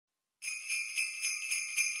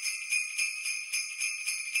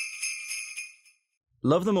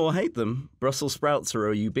Love them or hate them, Brussels sprouts are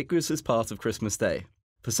a ubiquitous part of Christmas Day.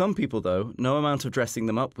 For some people, though, no amount of dressing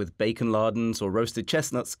them up with bacon lardons or roasted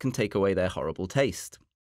chestnuts can take away their horrible taste.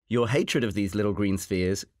 Your hatred of these little green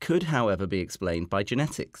spheres could, however, be explained by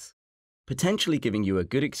genetics, potentially giving you a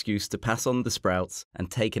good excuse to pass on the sprouts and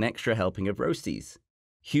take an extra helping of roasties.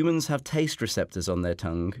 Humans have taste receptors on their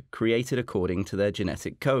tongue created according to their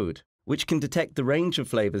genetic code, which can detect the range of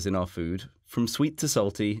flavors in our food, from sweet to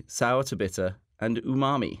salty, sour to bitter, and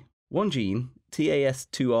umami. One gene,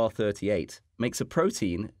 TAS2R38, makes a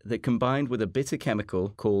protein that combined with a bitter chemical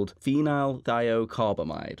called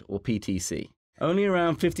phenylthiocarbamide, or PTC. Only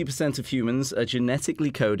around 50% of humans are genetically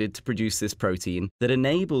coded to produce this protein that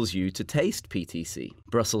enables you to taste PTC.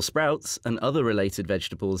 Brussels sprouts and other related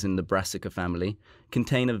vegetables in the Brassica family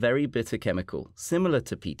contain a very bitter chemical, similar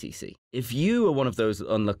to PTC. If you are one of those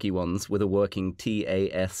unlucky ones with a working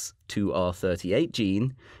TAS2R38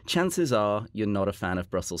 gene, chances are you're not a fan of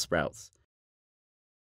Brussels sprouts.